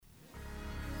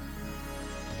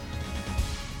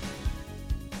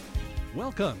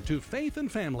Welcome to Faith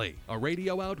and Family, a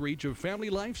radio outreach of Family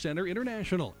Life Center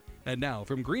International. And now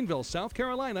from Greenville, South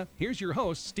Carolina, here's your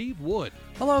host, Steve Wood.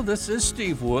 Hello, this is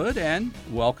Steve Wood, and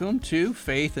welcome to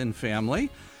Faith and Family.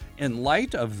 In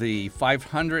light of the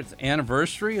 500th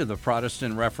anniversary of the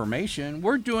Protestant Reformation,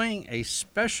 we're doing a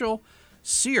special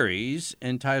series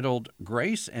entitled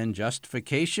Grace and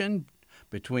Justification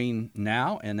between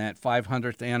now and that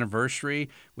 500th anniversary,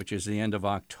 which is the end of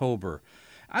October.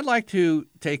 I'd like to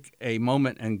take a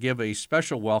moment and give a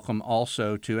special welcome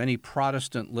also to any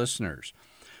Protestant listeners.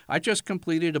 I just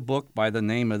completed a book by the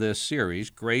name of this series,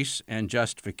 Grace and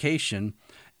Justification,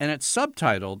 and it's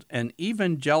subtitled An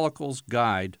Evangelical's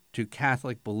Guide to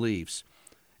Catholic Beliefs.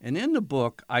 And in the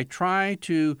book, I try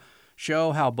to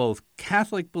show how both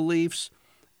Catholic beliefs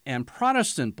and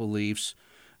Protestant beliefs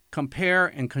compare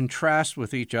and contrast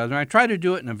with each other. And I try to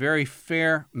do it in a very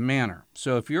fair manner.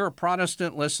 So if you're a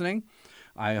Protestant listening,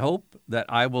 I hope that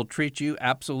I will treat you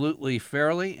absolutely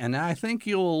fairly, and I think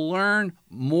you'll learn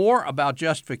more about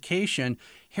justification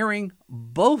hearing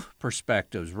both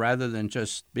perspectives rather than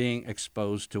just being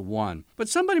exposed to one. But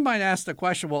somebody might ask the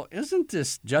question, well, isn't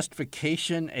this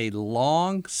justification a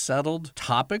long settled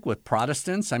topic with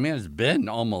Protestants? I mean, it's been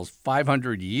almost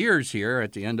 500 years here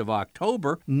at the end of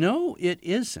October. No, it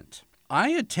isn't. I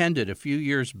attended a few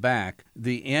years back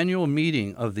the annual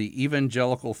meeting of the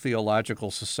Evangelical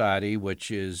Theological Society, which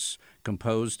is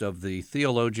composed of the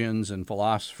theologians and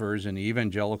philosophers in the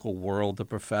evangelical world, the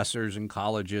professors in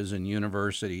colleges and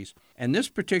universities. And this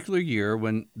particular year,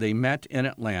 when they met in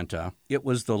Atlanta, it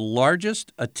was the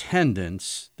largest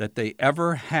attendance that they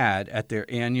ever had at their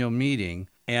annual meeting,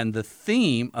 and the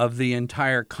theme of the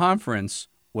entire conference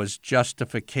was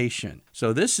justification.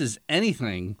 So this is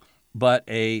anything but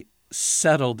a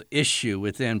settled issue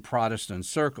within Protestant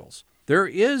circles. There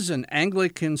is an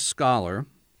Anglican scholar.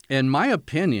 In my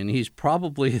opinion, he's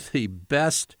probably the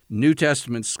best New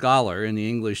Testament scholar in the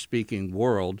English-speaking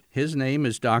world. His name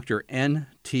is Dr.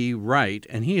 N.T. Wright,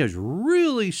 and he has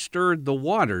really stirred the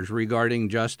waters regarding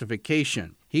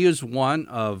justification. He is one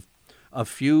of a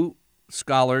few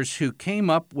scholars who came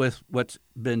up with what's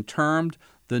been termed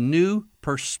the new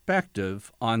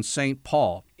perspective on St.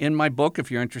 Paul. In my book, if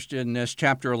you're interested in this,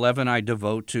 chapter 11, I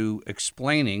devote to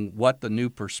explaining what the new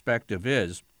perspective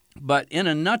is. But in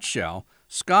a nutshell,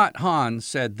 Scott Hahn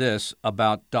said this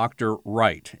about Dr.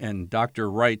 Wright, and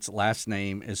Dr. Wright's last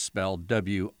name is spelled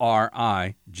W-R-I-G-H-T.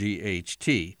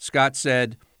 Scott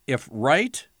said, if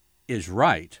Wright is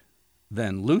right,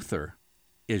 then Luther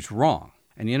is wrong.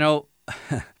 And you know,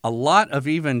 a lot of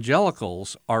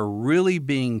evangelicals are really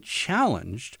being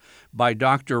challenged by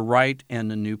Dr. Wright and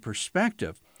the new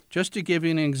perspective. Just to give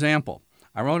you an example,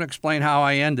 I won't explain how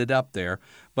I ended up there,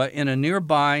 but in a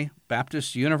nearby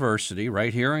Baptist university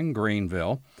right here in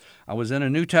Greenville, I was in a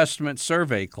New Testament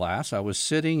survey class I was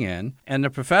sitting in, and the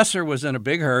professor was in a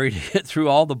big hurry to get through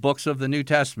all the books of the New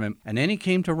Testament, and then he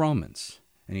came to Romans,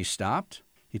 and he stopped,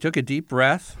 he took a deep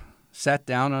breath, sat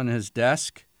down on his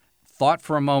desk, thought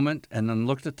for a moment, and then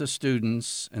looked at the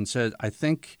students and said, I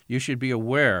think you should be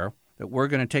aware that we're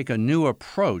going to take a new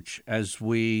approach as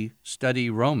we study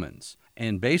Romans.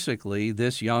 And basically,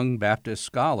 this young Baptist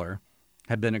scholar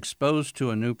had been exposed to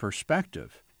a new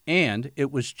perspective, and it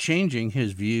was changing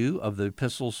his view of the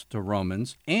epistles to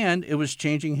Romans, and it was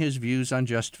changing his views on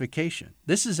justification.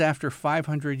 This is after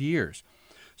 500 years.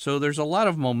 So there's a lot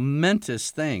of momentous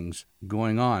things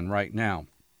going on right now.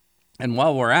 And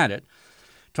while we're at it,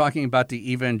 talking about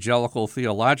the Evangelical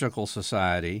Theological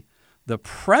Society, the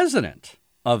president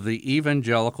of the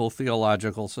Evangelical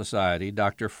Theological Society,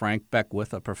 Dr. Frank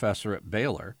Beckwith, a professor at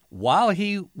Baylor, while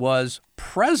he was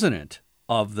president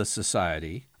of the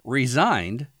society,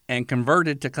 resigned and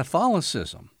converted to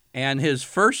Catholicism. And his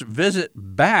first visit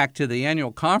back to the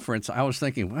annual conference, I was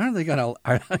thinking, when are they going to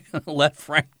let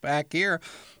Frank back here?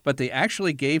 But they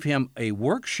actually gave him a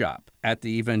workshop at the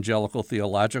Evangelical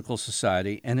Theological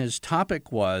Society, and his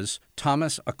topic was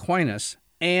Thomas Aquinas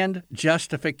and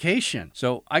justification.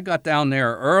 So I got down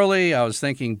there early. I was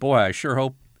thinking, boy, I sure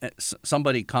hope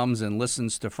somebody comes and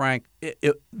listens to Frank.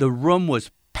 The room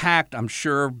was packed, I'm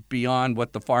sure, beyond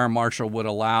what the fire marshal would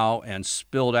allow and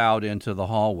spilled out into the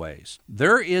hallways.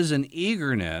 There is an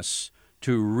eagerness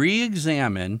to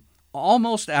re-examine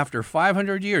almost after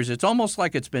 500 years. It's almost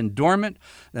like it's been dormant.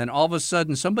 Then all of a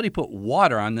sudden, somebody put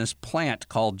water on this plant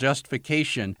called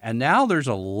justification, and now there's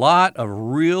a lot of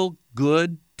real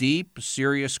good, deep,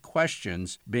 serious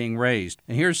questions being raised.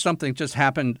 And here's something just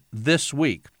happened this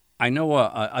week. I know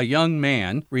a young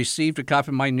man received a copy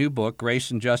of my new book,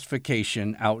 Grace and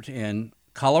Justification, out in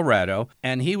Colorado,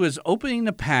 and he was opening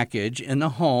the package in the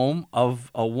home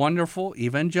of a wonderful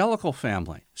evangelical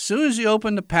family. As soon as he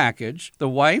opened the package, the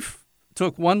wife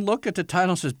took one look at the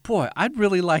title and says, "Boy, I'd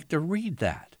really like to read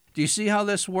that." Do you see how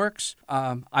this works?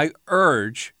 I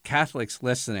urge Catholics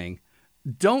listening,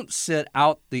 don't sit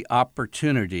out the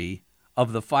opportunity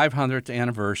of the 500th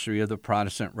anniversary of the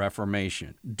Protestant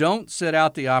Reformation. Don't sit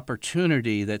out the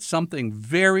opportunity that something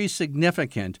very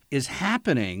significant is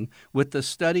happening with the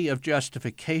study of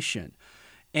justification.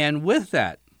 And with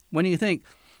that, when you think,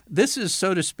 this is,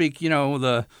 so to speak,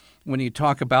 when you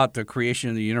talk about the creation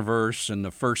of the universe and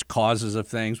the first causes of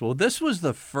things, well, this was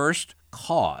the first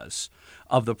cause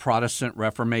of the Protestant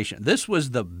Reformation. This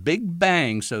was the big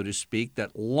bang, so to speak,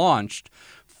 that launched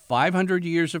 500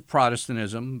 years of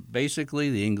Protestantism, basically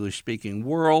the English-speaking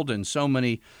world, and so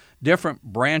many different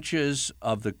branches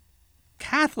of the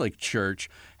Catholic Church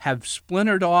have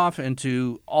splintered off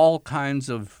into all kinds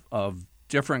of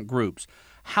different groups.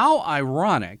 How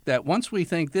ironic that once we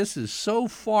think this is so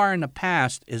far in the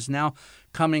past is now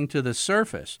coming to the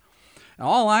surface. And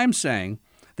all I'm saying,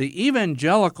 the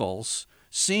evangelicals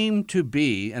seem to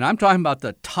be, and I'm talking about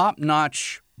the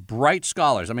top-notch, bright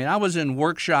scholars. I mean, I was in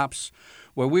workshops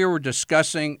where we were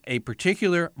discussing a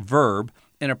particular verb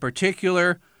in a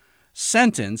particular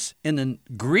sentence in the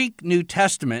Greek New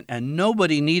Testament, and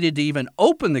nobody needed to even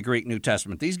open the Greek New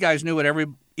Testament. These guys knew what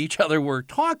each other were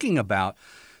talking about.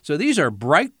 So these are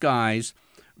bright guys,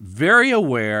 very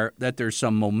aware that there's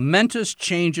some momentous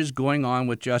changes going on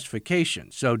with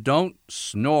justification. So don't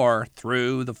snore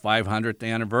through the 500th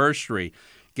anniversary.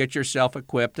 Get yourself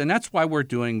equipped, and that's why we're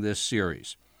doing this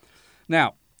series.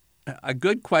 Now, a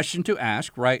good question to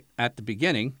ask right at the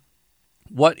beginning,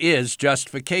 what is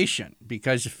justification?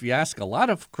 Because if you ask a lot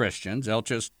of Christians, they'll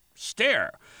just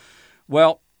stare.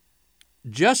 Well,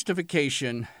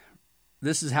 justification,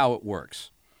 this is how it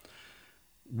works.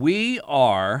 We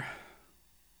are,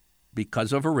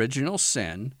 because of original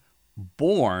sin,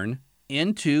 born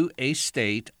into a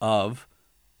state of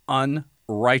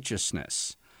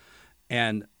unrighteousness.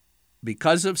 And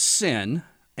because of sin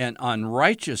and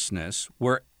unrighteousness,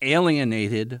 we're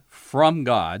alienated from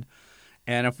God.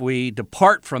 And if we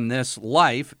depart from this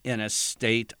life in a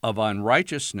state of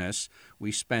unrighteousness,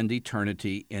 we spend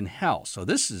eternity in hell. So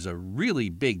this is a really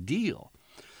big deal.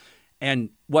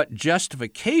 And what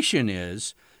justification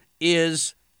is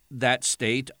that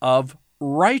state of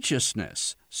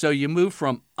righteousness. So you move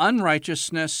from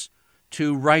unrighteousness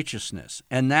to righteousness,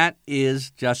 and that is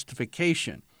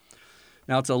justification.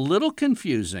 Now, it's a little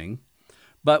confusing,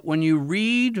 but when you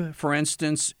read, for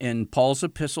instance, in Paul's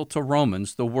epistle to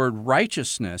Romans, the word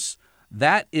righteousness,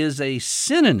 that is a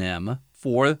synonym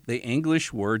for the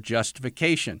English word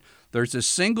justification. There's a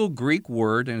single Greek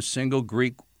word and a single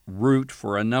Greek root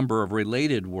for a number of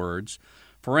related words.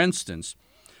 For instance,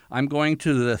 I'm going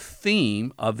to the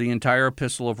theme of the entire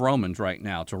epistle of Romans right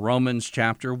now, to Romans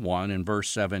chapter 1 and verse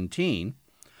 17.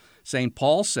 St.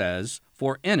 Paul says,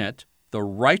 "For in it the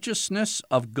righteousness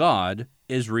of God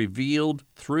is revealed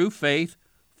through faith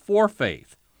for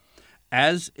faith.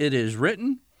 As it is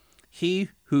written, he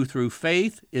who through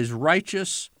faith is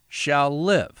righteous shall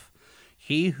live.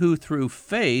 He who through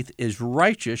faith is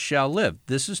righteous shall live."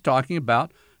 This is talking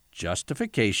about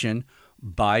justification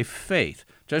by faith.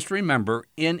 Just remember,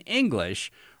 in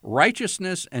English,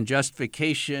 righteousness and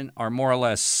justification are more or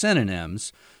less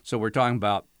synonyms. So we're talking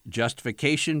about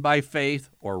justification by faith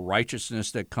or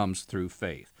righteousness that comes through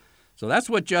faith. So that's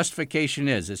what justification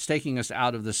is. It's taking us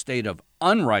out of the state of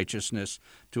unrighteousness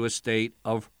to a state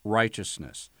of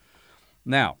righteousness.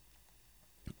 Now,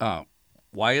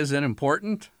 why is it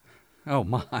important? Oh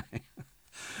my,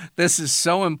 this is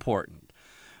so important.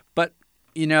 But,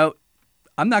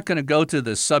 I'm not going to go to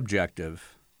the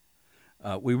subjective.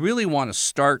 We really want to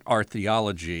start our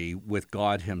theology with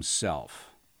God himself.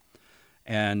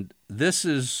 And this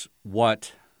is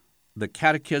what the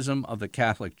Catechism of the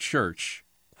Catholic Church,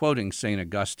 quoting St.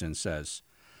 Augustine, says: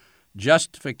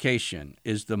 "Justification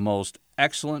is the most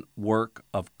excellent work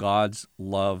of God's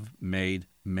love made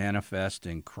manifest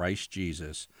in Christ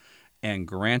Jesus and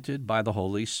granted by the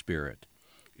Holy Spirit.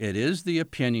 It is the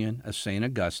opinion of St.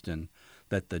 Augustine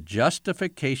that the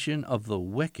justification of the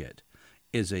wicked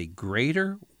is a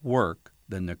greater work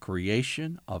than the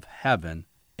creation of heaven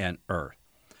and earth."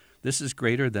 This is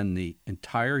greater than the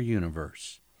entire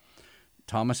universe.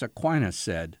 Thomas Aquinas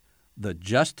said, "The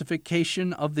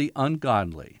justification of the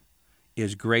ungodly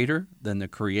is greater than the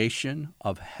creation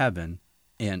of heaven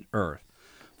and earth."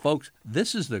 Folks,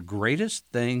 this is the greatest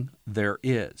thing there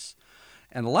is.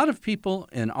 And a lot of people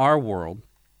in our world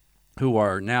who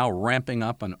are now ramping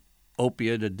up on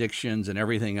opiate addictions and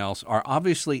everything else are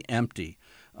obviously empty.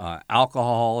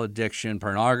 alcohol addiction,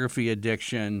 pornography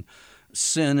addiction,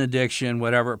 sin addiction,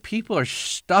 whatever. People are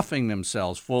stuffing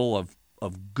themselves full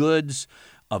of goods,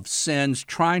 of sins,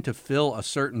 trying to fill a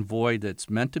certain void that's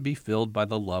meant to be filled by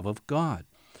the love of God.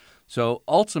 So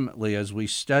ultimately, as we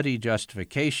study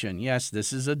justification, yes,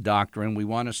 this is a doctrine. We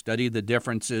want to study the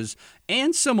differences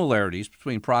and similarities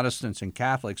between Protestants and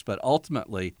Catholics, but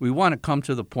ultimately, we want to come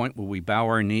to the point where we bow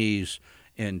our knees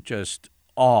in just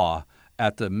awe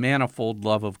at the manifold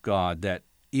love of God, that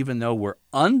even though we're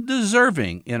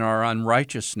undeserving in our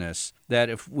unrighteousness, that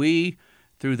if we,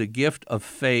 through the gift of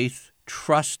faith,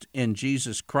 trust in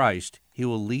Jesus Christ, He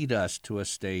will lead us to a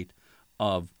state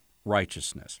of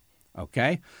righteousness.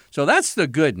 Okay? So that's the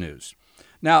good news.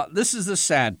 Now, this is the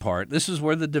sad part. This is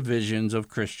where the divisions of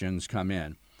Christians come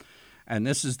in. And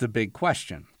this is the big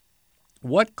question.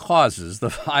 What causes the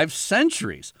 5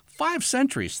 centuries,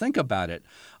 think about it,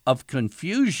 of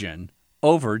confusion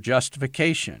over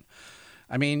justification?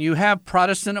 I mean, you have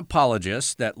Protestant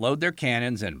apologists that load their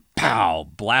cannons and pow,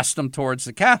 blast them towards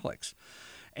the Catholics.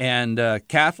 And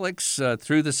Catholics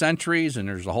through the centuries, and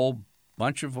there's a whole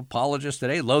bunch of apologists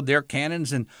today, load their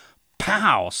cannons and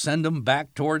pow, send them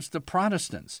back towards the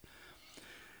Protestants.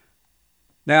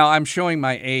 Now, I'm showing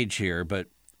my age here, but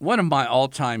one of my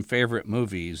all-time favorite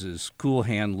movies is Cool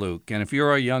Hand Luke. And if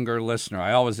you're a younger listener,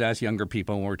 I always ask younger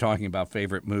people when we're talking about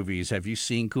favorite movies, have you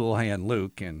seen Cool Hand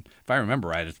Luke? And if I remember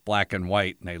right, it's black and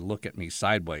white, and they look at me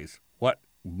sideways. What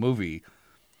movie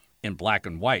in black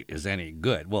and white is any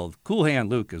good? Well, Cool Hand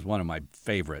Luke is one of my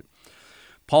favorite.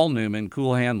 Paul Newman,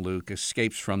 Cool Hand Luke,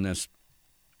 escapes from this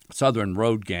Southern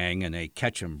road gang, and they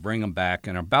catch him, bring him back,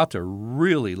 and are about to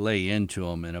really lay into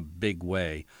him in a big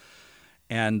way.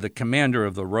 And the commander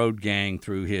of the road gang,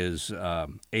 through his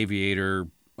aviator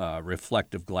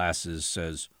reflective glasses,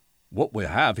 says, "What we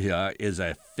have here is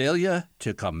a failure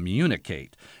to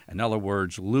communicate." In other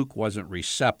words, Luke wasn't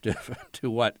receptive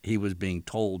to what he was being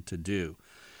told to do.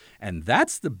 And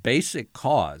that's the basic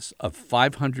cause of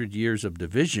 500 years of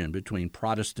division between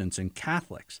Protestants and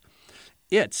Catholics.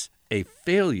 It's a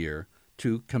failure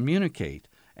to communicate.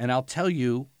 And I'll tell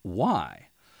you why.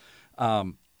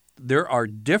 There are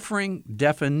differing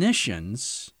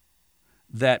definitions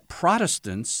that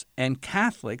Protestants and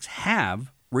Catholics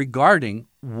have regarding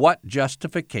what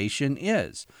justification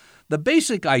is. The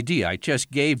basic idea I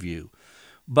just gave you,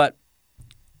 but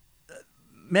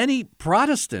many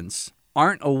Protestants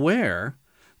aren't aware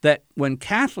that when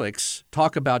Catholics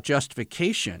talk about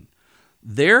justification,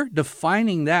 they're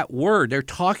defining that word. They're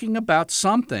talking about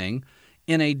something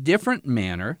in a different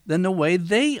manner than the way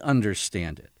they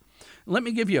understand it. Let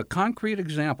me give you a concrete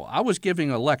example. I was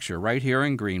giving a lecture right here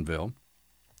in Greenville,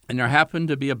 and there happened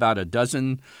to be about a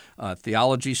dozen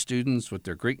theology students with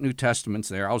their Greek New Testaments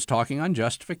there. I was talking on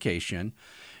justification,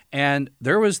 and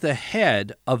there was the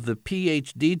head of the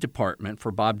PhD department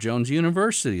for Bob Jones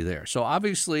University there. So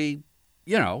obviously,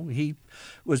 you know, he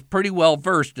was pretty well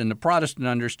versed in the Protestant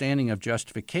understanding of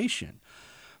justification.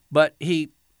 But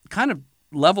he kind of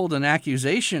leveled an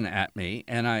accusation at me,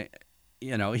 and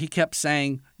he kept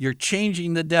saying, "You're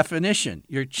changing the definition.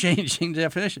 You're changing the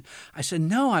definition." I said,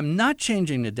 "No, I'm not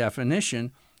changing the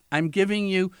definition. I'm giving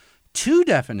you 2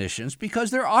 definitions because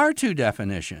there are 2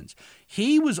 definitions."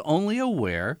 He was only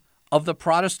aware of the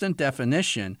Protestant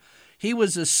definition. He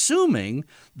was assuming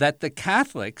that the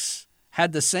Catholics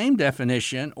had the same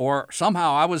definition, or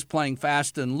somehow I was playing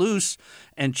fast and loose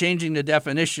and changing the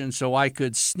definition so I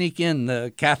could sneak in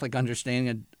the Catholic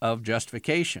understanding of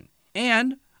justification.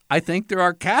 And I think there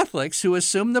are Catholics who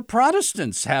assume the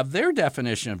Protestants have their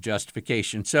definition of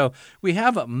justification. So we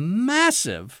have a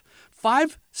massive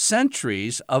 5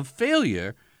 centuries of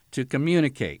failure to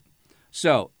communicate.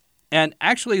 So, and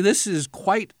actually this is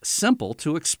quite simple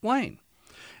to explain.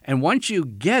 And once you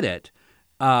get it,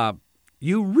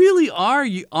 you really are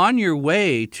on your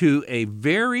way to a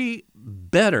very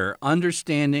better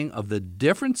understanding of the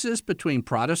differences between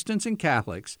Protestants and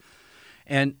Catholics.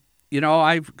 And,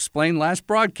 I explained last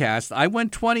broadcast, I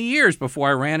went 20 years before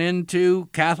I ran into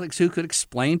Catholics who could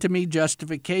explain to me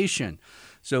justification.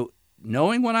 So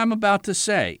knowing what I'm about to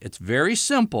say, it's very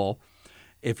simple.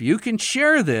 If you can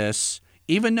share this,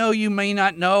 even though you may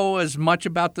not know as much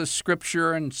about the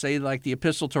Scripture and say like the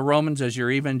Epistle to Romans as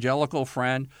your evangelical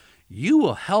friend, you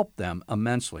will help them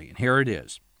immensely. And here it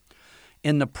is.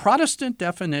 In the Protestant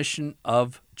definition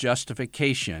of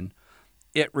justification,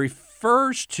 it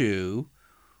refers to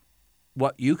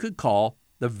what you could call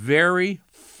the very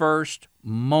first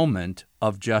moment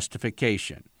of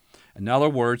justification. In other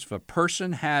words, if a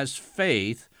person has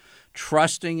faith,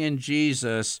 trusting in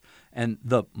Jesus, and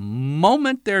the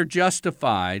moment they're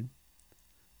justified,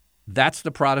 that's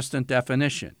the Protestant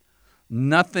definition.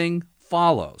 nothing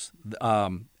follows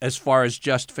as far as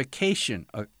justification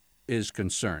is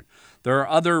concerned. There are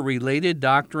other related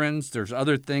doctrines. There's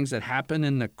other things that happen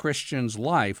in the Christian's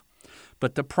life,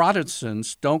 but the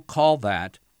Protestants don't call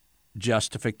that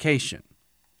justification.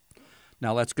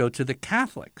 Now let's go to the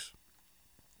Catholics.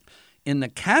 In the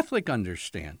Catholic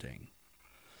understanding,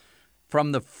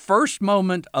 from the first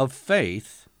moment of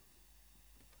faith,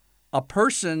 a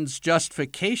person's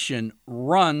justification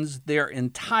runs their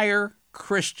entire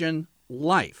Christian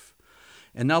life.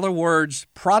 In other words,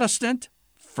 Protestant,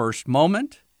 first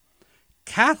moment;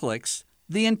 Catholics,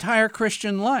 the entire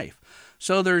Christian life.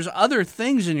 So there's other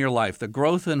things in your life, the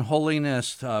growth in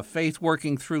holiness, faith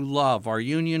working through love, our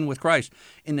union with Christ.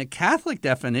 In the Catholic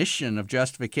definition of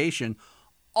justification,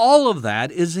 all of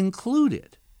that is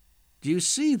included. Do you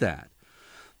see that?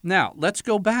 Now, let's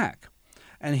go back.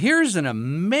 And here's an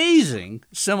amazing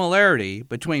similarity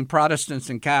between Protestants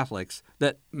and Catholics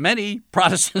that many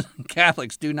Protestants and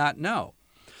Catholics do not know.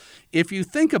 If you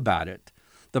think about it,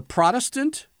 the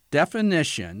Protestant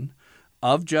definition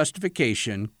of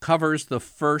justification covers the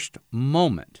first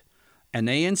moment, and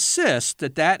they insist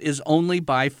that that is only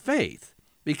by faith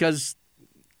because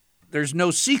there's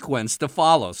no sequence to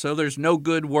follow, so there's no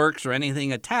good works or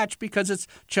anything attached because it's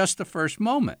just the first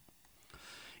moment.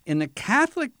 In the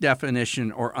Catholic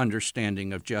definition or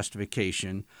understanding of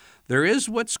justification, there is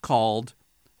what's called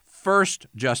first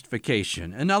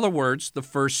justification. In other words, the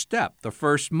first step, the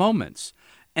first moments.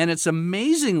 And it's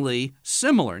amazingly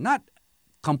similar, not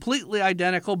completely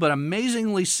identical, but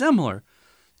amazingly similar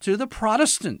to the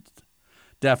Protestant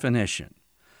definition.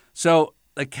 So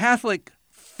the Catholic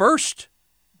first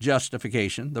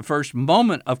justification, the first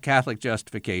moment of Catholic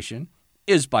justification,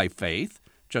 is by faith,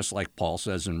 just like Paul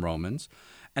says in Romans.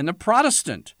 And the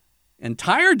Protestant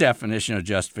entire definition of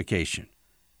justification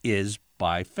is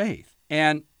by faith.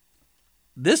 And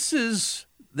this is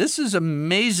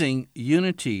amazing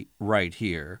unity right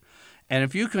here. And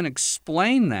if you can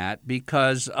explain that,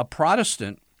 because a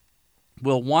Protestant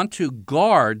will want to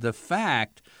guard the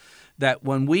fact that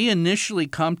when we initially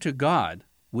come to God,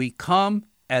 we come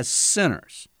as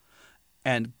sinners.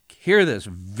 And hear this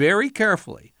very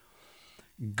carefully.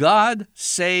 God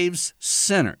saves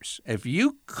sinners. If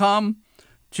you come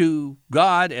to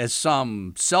God as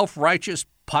some self-righteous,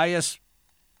 pious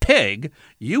pig,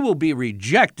 you will be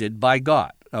rejected by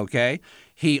God, okay?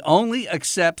 He only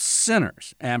accepts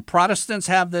sinners, and Protestants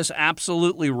have this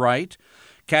absolutely right.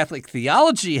 Catholic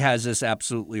theology has this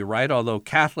absolutely right, although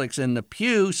Catholics in the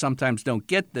pew sometimes don't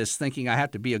get this, thinking I have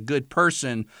to be a good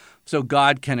person so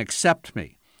God can accept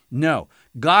me. No,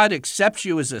 God accepts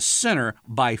you as a sinner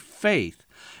by faith.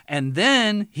 And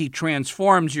then he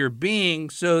transforms your being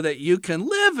so that you can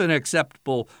live in an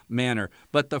acceptable manner.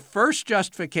 But the first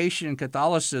justification in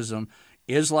Catholicism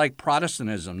is like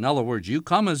Protestantism. In other words, you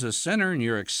come as a sinner and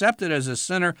you're accepted as a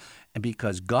sinner. And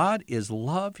because God is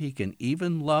love, he can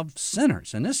even love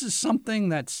sinners. And this is something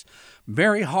that's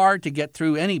very hard to get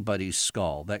through anybody's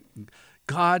skull, that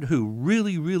God who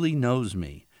really, really knows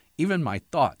me, even my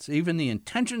thoughts, even the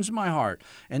intentions of my heart,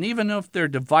 and even if they're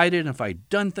divided, if I've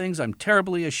done things I'm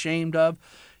terribly ashamed of,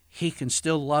 he can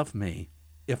still love me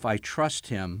if I trust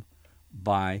him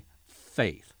by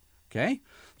faith. Okay?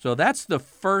 So that's the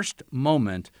first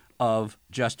moment of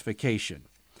justification.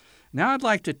 Now I'd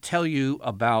like to tell you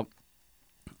about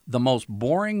the most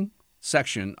boring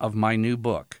section of my new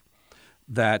book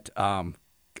that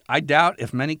I doubt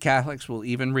if many Catholics will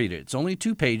even read it. It's only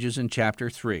 2 pages in chapter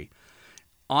 3.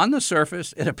 On the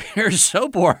surface, it appears so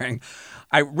boring.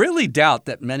 I really doubt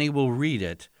that many will read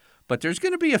it, but there's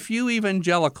going to be a few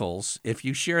evangelicals, if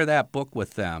you share that book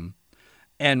with them,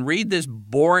 and read this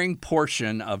boring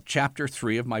portion of chapter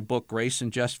 3 of my book, Grace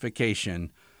and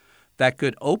Justification, that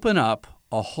could open up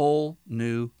a whole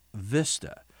new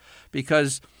vista.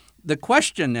 Because the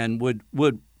question then would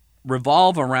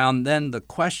revolve around then the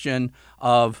question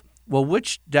of, well,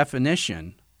 which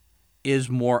definition is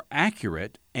more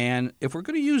accurate? And if we're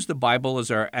going to use the Bible as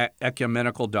our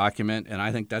ecumenical document, and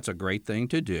I think that's a great thing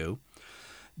to do,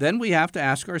 then we have to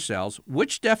ask ourselves,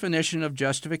 which definition of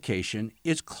justification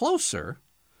is closer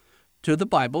to the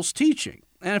Bible's teaching?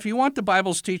 And if you want the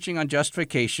Bible's teaching on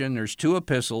justification, there's 2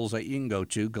 epistles that you can go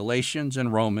to, Galatians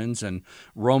and Romans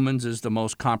is the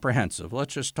most comprehensive.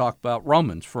 Let's just talk about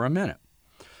Romans for a minute.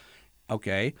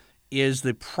 Okay, is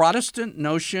the Protestant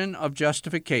notion of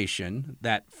justification,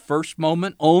 that first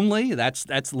moment only,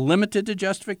 that's limited to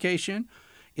justification,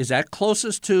 is that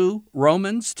closest to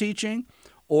Romans teaching,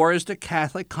 or is the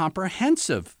Catholic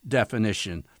comprehensive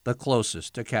definition the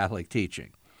closest to Catholic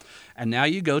teaching? And now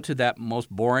you go to that most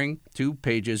boring 2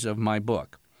 pages of my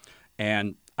book,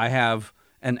 and I have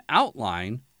an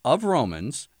outline of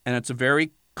Romans, and it's a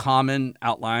very common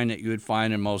outline that you would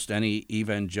find in most any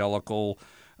evangelical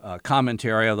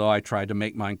commentary, although I tried to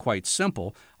make mine quite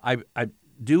simple. I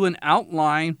do an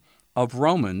outline of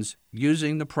Romans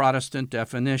using the Protestant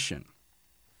definition.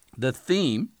 The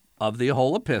theme of the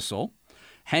whole epistle,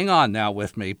 hang on now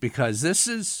with me, because this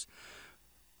is,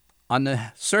 on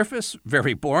the surface,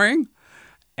 very boring,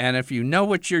 and if you know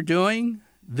what you're doing,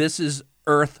 this is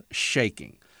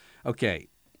earth-shaking. Okay,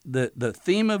 the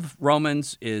theme of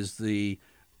Romans is the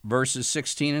verses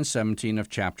 16 and 17 of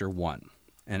chapter 1.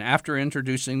 And after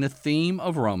introducing the theme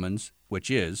of Romans, which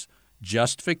is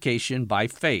justification by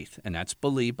faith, and that's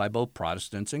believed by both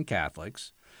Protestants and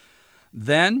Catholics,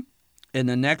 then in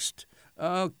the next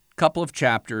couple of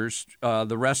chapters,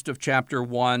 the rest of chapter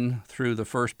 1 through the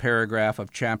first paragraph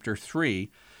of chapter 3,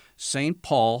 St.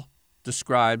 Paul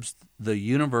describes the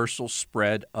universal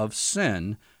spread of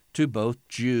sin to both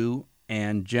Jew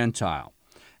and Gentile.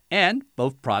 And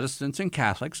both Protestants and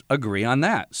Catholics agree on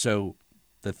that. So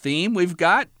the theme we've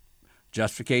got,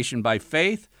 justification by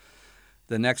faith.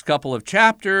 The next couple of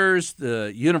chapters,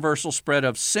 the universal spread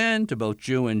of sin to both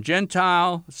Jew and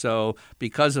Gentile. So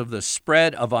because of the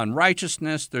spread of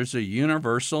unrighteousness, there's a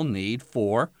universal need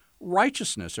for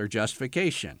righteousness or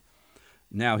justification.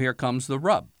 Now here comes the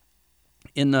rub.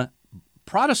 In the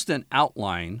Protestant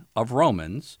outline of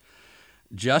Romans,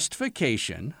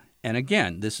 justification, and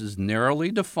again, this is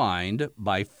narrowly defined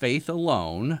by faith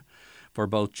alone for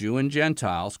both Jew and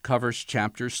Gentiles, covers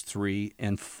chapters 3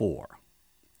 and 4.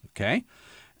 Okay?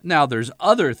 Now, there's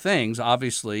other things,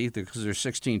 obviously, because there's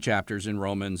 16 chapters in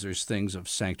Romans. There's things of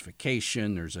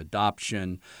sanctification, there's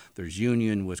adoption, there's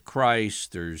union with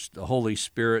Christ, there's the Holy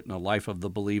Spirit and the life of the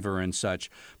believer and such.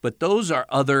 But those are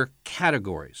other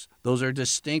categories. Those are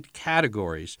distinct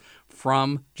categories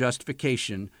from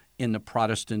justification in the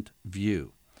Protestant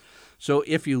view. So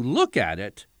if you look at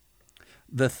it,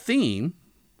 the theme,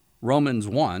 Romans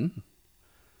 1,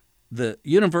 the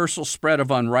universal spread of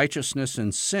unrighteousness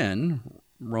and sin,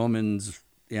 Romans,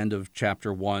 end of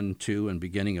chapter 1, 2, and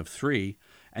beginning of 3,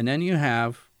 and then you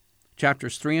have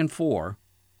chapters 3 and 4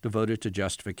 devoted to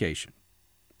justification.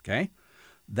 Okay?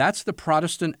 That's the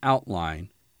Protestant outline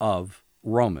of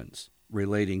Romans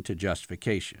relating to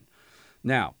justification.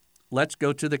 Now, let's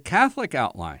go to the Catholic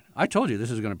outline. I told you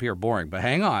this is going to appear boring, but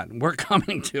hang on. We're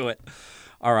coming to it.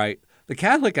 All right. The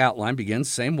Catholic outline begins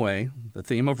the same way. The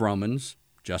theme of Romans,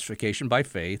 justification by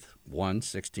faith,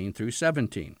 1:16 through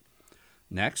 17.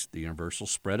 Next, the universal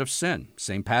spread of sin.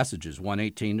 Same passages,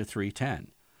 1:18 to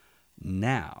 3:10.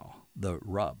 Now, the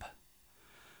rub.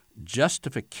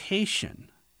 Justification,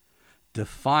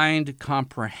 defined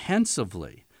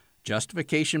comprehensively.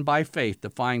 Justification by faith,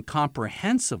 defined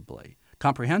comprehensively,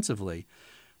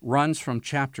 runs from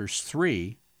chapters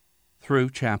 3 through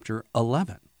chapter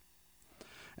 11.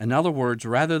 In other words,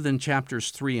 rather than chapters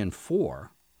 3 and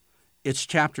 4, it's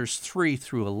chapters 3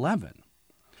 through 11.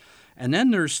 And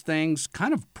then there's things,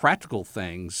 kind of practical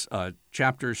things,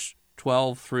 chapters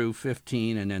 12 through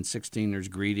 15, and then 16 there's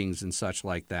greetings and such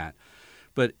like that.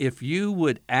 But if you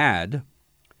would add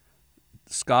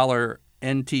scholar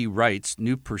N.T. Wright's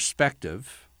New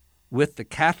Perspective with the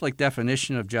Catholic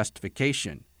definition of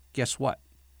justification, guess what?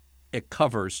 It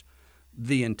covers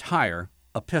the entire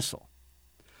epistle.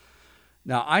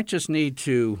 Now, I just need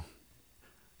to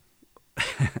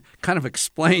kind of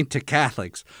explain to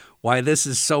Catholics why this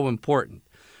is so important.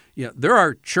 You know, there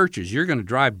are churches you're going to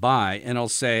drive by and it'll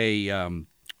say,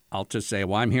 I'll just say,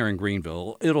 well, I'm here in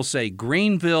Greenville. It'll say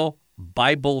Greenville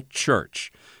Bible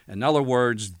Church. In other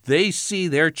words, they see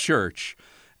their church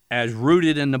as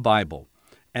rooted in the Bible.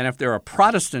 And if they're a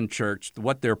Protestant church,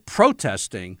 what they're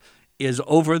protesting is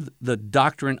over the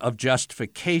doctrine of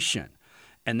justification.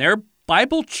 And their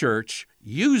Bible church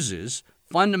uses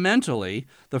fundamentally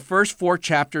the first 4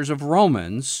 chapters of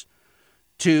Romans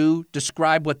to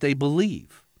describe what they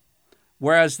believe.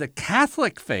 Whereas the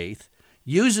Catholic faith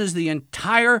uses the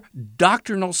entire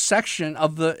doctrinal section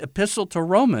of the Epistle to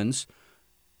Romans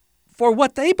for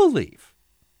what they believe.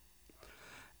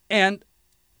 And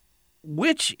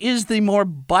which is the more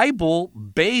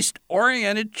Bible-based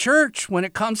oriented church when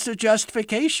it comes to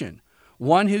justification?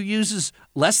 One who uses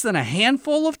less than a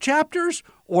handful of chapters,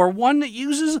 or one that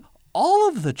uses all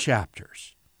of the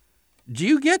chapters? Do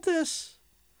you get this?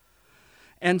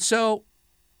 And so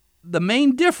the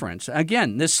main difference,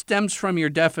 again, this stems from your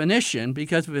definition,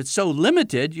 because if it's so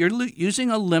limited, you're using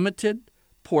a limited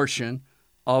portion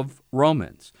of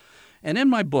Romans. And in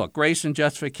my book, Grace and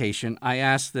Justification, I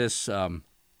ask this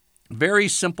very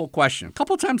simple question. A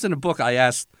couple times in the book, I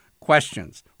ask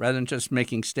questions rather than just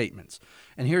making statements.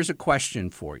 And here's a question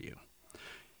for you.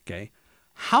 Okay.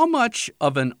 How much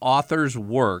of an author's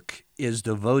work is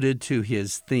devoted to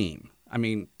his theme? I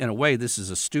mean, in a way, this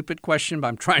is a stupid question, but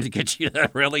I'm trying to get you to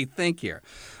really think here.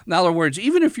 In other words,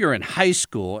 even if you're in high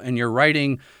school and you're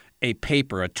writing a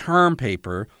paper, a term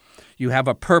paper, you have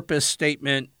a purpose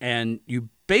statement, and you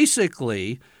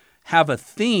basically have a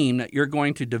theme that you're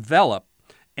going to develop.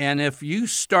 And if you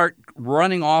start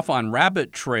running off on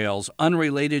rabbit trails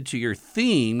unrelated to your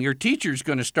theme, your teacher's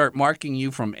going to start marking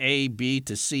you from A, B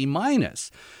to C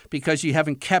minus because you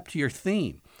haven't kept your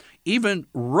theme. Even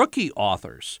rookie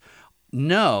authors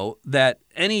know that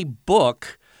any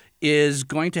book is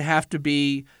going to have to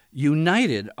be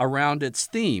united around its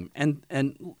theme.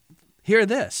 And hear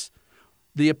this.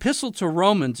 The Epistle to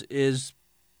Romans is,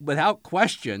 without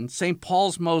question, St.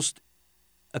 Paul's most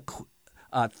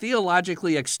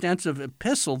theologically extensive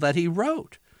epistle that he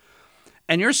wrote.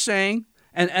 And you're saying,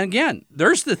 and again,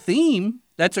 there's the theme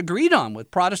that's agreed on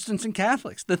with Protestants and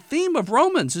Catholics. The theme of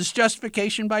Romans is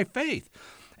justification by faith.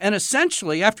 And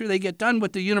essentially, after they get done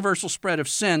with the universal spread of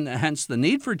sin, hence the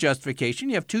need for justification,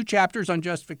 you have 2 chapters on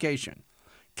justification.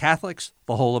 Catholics,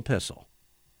 the whole epistle.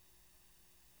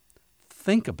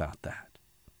 Think about that.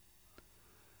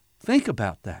 Think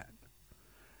about that.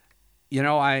 You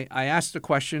know, I asked a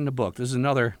question in the book. This is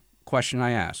another question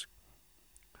I ask.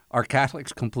 Are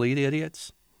Catholics complete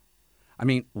idiots? I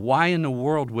mean, why in the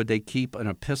world would they keep an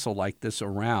epistle like this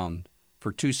around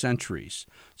for 2 centuries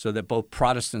so that both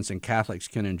Protestants and Catholics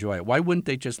can enjoy it? Why wouldn't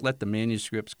they just let the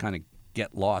manuscripts kind of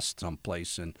get lost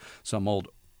someplace in some old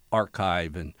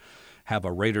archive and have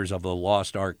a Raiders of the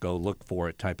Lost Ark go look for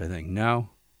it type of thing?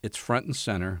 No, it's front and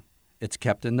center. It's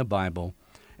kept in the Bible.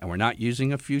 And we're not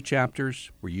using a few chapters.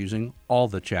 We're using all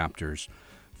the chapters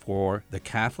for the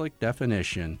Catholic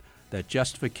definition that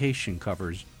justification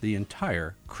covers the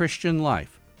entire Christian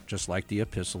life, just like the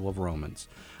Epistle of Romans.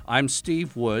 I'm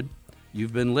Steve Wood.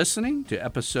 You've been listening to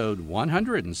episode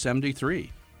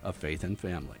 173 of Faith and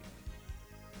Family.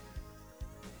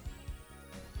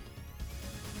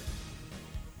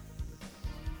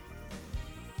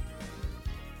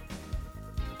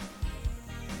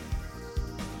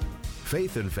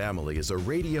 Faith and Family is a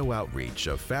radio outreach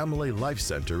of Family Life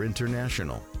Center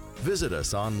International. Visit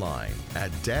us online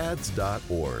at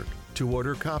dads.org to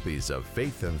order copies of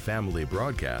Faith and Family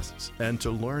broadcasts and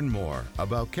to learn more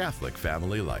about Catholic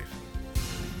family life.